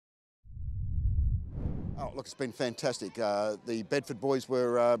Oh, look, it's been fantastic. The Bedford boys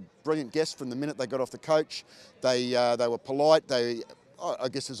were brilliant guests from the minute they got off the coach. They were polite. I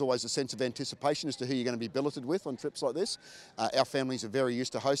guess there's always a sense of anticipation as to who you're going to be billeted with on trips like this. Our families are very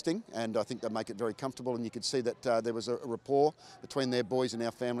used to hosting, and I think they make it very comfortable, and you could see that there was a rapport between their boys and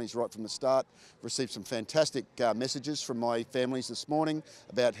our families right from the start. Received some fantastic messages from my families this morning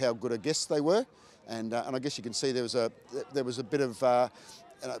about how good a guests they were, and I guess you can see there was a bit of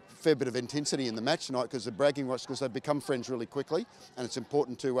a fair bit of intensity in the match tonight because of bragging rights, because they've become friends really quickly, and it's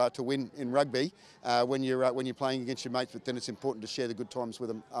important to win in rugby when you're playing against your mates, but then it's important to share the good times with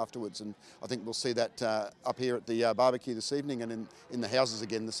them afterwards, and I think we'll see that up here at the barbecue this evening and in the houses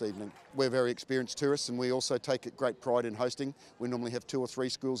again this evening. We're very experienced tourists, and we also take great pride in hosting. We normally have 2 or 3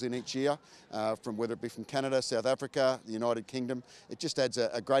 schools in each year, from whether it be from Canada, South Africa, the United Kingdom. It just adds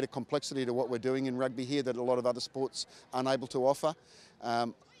a greater complexity to what we're doing in rugby here that a lot of other sports aren't able to offer.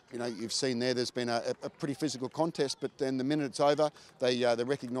 You know, you've seen there's been a pretty physical contest, but then the minute it's over, they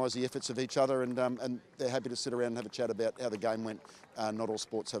recognise the efforts of each other, and they're happy to sit around and have a chat about how the game went. Not all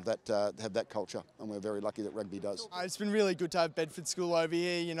sports have that culture, and we're very lucky that rugby does. It's been really good to have Bedford School over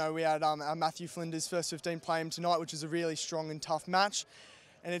here. You know, we had our Matthew Flinders first 15 playing tonight, which is a really strong and tough match,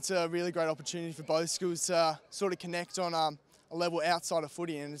 and it's a really great opportunity for both schools to sort of connect on a level outside of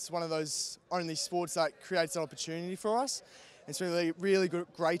footy, and it's one of those only sports that creates an opportunity for us. It's been a really good,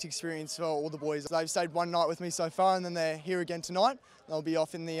 great experience for all the boys. They've stayed one night with me so far, and then they're here again tonight. They'll be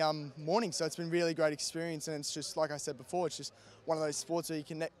off in the morning, so it's been a really great experience, and it's just, like I said before, it's just one of those sports where you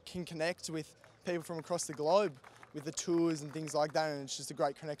can connect with people from across the globe with the tours and things like that, and it's just a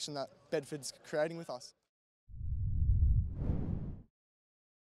great connection that Bedford's creating with us.